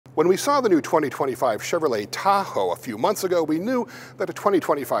When we saw the new 2025 Chevrolet Tahoe a few months ago, we knew that a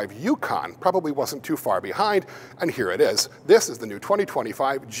 2025 Yukon probably wasn't too far behind, and here it is. This is the new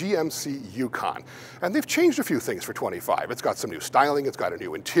 2025 GMC Yukon. And they've changed a few things for 25. It's got some new styling, it's got a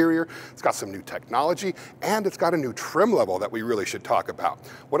new interior, it's got some new technology, and it's got a new trim level that we really should talk about.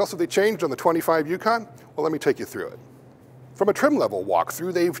 What else have they changed on the 25 Yukon? Well, let me take you through it. From a trim level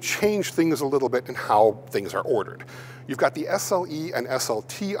walkthrough, they've changed things a little bit in how things are ordered. You've got the SLE and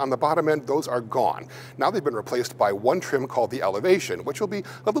SLT on the bottom end, those are gone. Now they've been replaced by one trim called the Elevation, which will be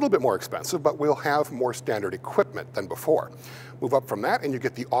a little bit more expensive, but will have more standard equipment than before. Move up from that and you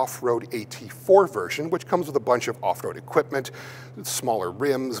get the off-road AT4 version, which comes with a bunch of off-road equipment, smaller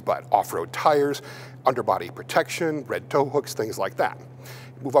rims, but off-road tires, underbody protection, red tow hooks, things like that.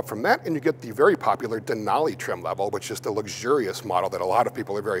 Move up from that and you get the very popular Denali trim level, which is the luxurious model that a lot of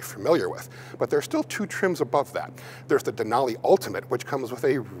people are very familiar with. But there's still two trims above that. There's the Denali Ultimate, which comes with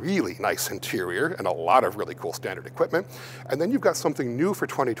a really nice interior and a lot of really cool standard equipment. And then you've got something new for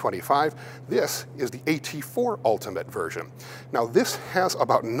 2025. This is the AT4 Ultimate version. Now this has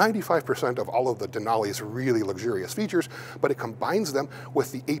about 95% of all of the Denali's really luxurious features, but it combines them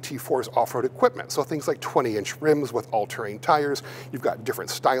with the AT4's off-road equipment. So things like 20-inch rims with all-terrain tires. You've got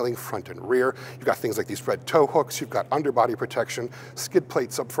different styling front and rear. You've got things like these red tow hooks. You've got underbody protection, skid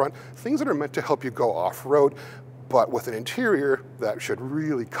plates up front, things that are meant to help you go off-road, but with an interior that should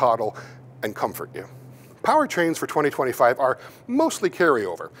really coddle and comfort you. Powertrains for 2025 are mostly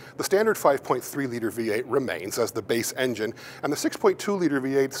carryover. The standard 5.3-liter V8 remains as the base engine, and the 6.2-liter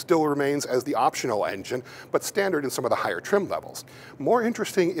V8 still remains as the optional engine, but standard in some of the higher trim levels. More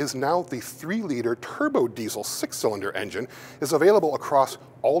interesting is now the 3-liter turbo diesel 6-cylinder engine is available across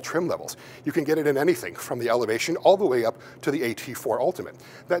all trim levels. You can get it in anything from the Elevation all the way up to the AT4 Ultimate.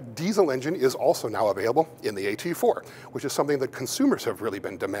 That diesel engine is also now available in the AT4, which is something that consumers have really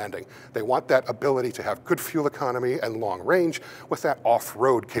been demanding. They want that ability to have good fuel economy and long range with that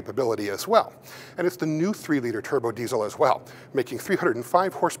off-road capability as well. And it's the new 3-liter turbo diesel as well, making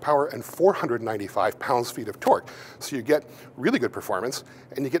 305 horsepower and 495 pounds-feet of torque. So you get really good performance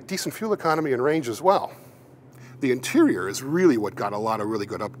and you get decent fuel economy and range as well. The interior is really what got a lot of really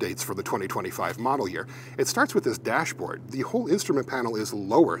good updates for the 2025 model year. It starts with this dashboard. The whole instrument panel is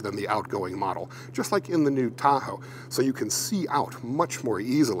lower than the outgoing model, just like in the new Tahoe, so you can see out much more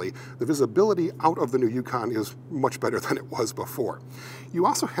easily. The visibility out of the new Yukon is much better than it was before. You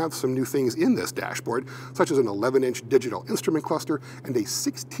also have some new things in this dashboard, such as an 11-inch digital instrument cluster and a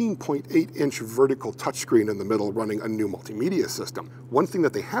 16.8-inch vertical touchscreen in the middle running a new multimedia system. One thing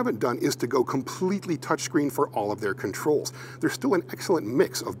that they haven't done is to go completely touchscreen for all of their controls. There's still an excellent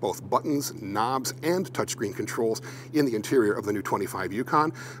mix of both buttons, knobs, and touchscreen controls in the interior of the new 25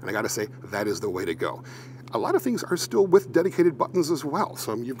 Yukon, and I gotta say, that is the way to go. A lot of things are still with dedicated buttons as well.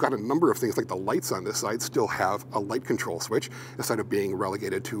 So you've got a number of things like the lights on this side still have a light control switch instead of being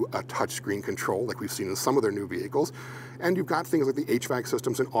relegated to a touchscreen control like we've seen in some of their new vehicles. And you've got things like the HVAC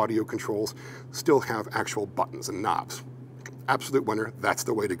systems and audio controls still have actual buttons and knobs. Absolute winner, that's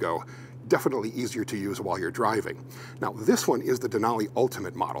the way to go. Definitely easier to use while you're driving. Now this one is the Denali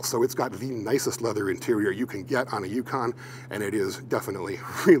Ultimate model, so it's got the nicest leather interior you can get on a Yukon, and it is definitely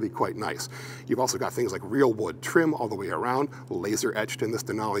really quite nice. You've also got things like real wood trim all the way around, laser etched in this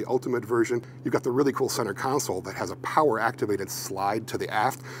Denali Ultimate version. You've got the really cool center console that has a power activated slide to the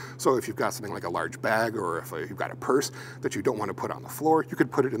aft, so if you've got something like a large bag or if you've got a purse that you don't want to put on the floor, you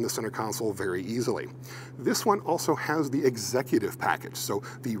could put it in the center console very easily. This one also has the executive package, so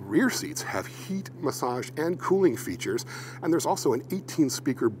the rear seats have heat, massage, and cooling features, and there's also an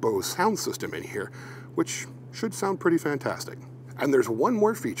 18-speaker Bose sound system in here, which should sound pretty fantastic. And there's one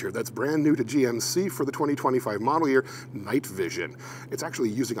more feature that's brand new to GMC for the 2025 model year, night vision. It's actually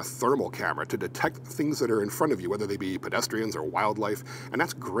using a thermal camera to detect things that are in front of you, whether they be pedestrians or wildlife, and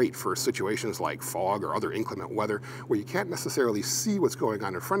that's great for situations like fog or other inclement weather, where you can't necessarily see what's going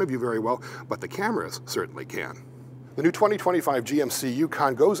on in front of you very well, but the cameras certainly can. The new 2025 GMC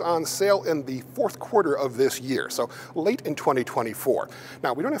Yukon goes on sale in the fourth quarter of this year, so late in 2024.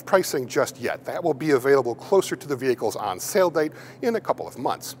 Now, we don't have pricing just yet. That will be available closer to the vehicle's on sale date in a couple of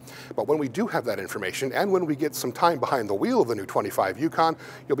months. But when we do have that information, and when we get some time behind the wheel of the new 25 Yukon,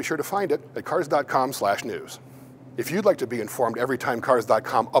 you'll be sure to find it at Cars.com/news. If you'd like to be informed every time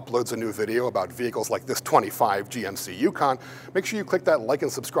Cars.com uploads a new video about vehicles like this 25 GMC Yukon, make sure you click that like and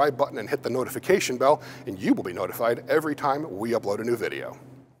subscribe button and hit the notification bell, and you will be notified every time we upload a new video.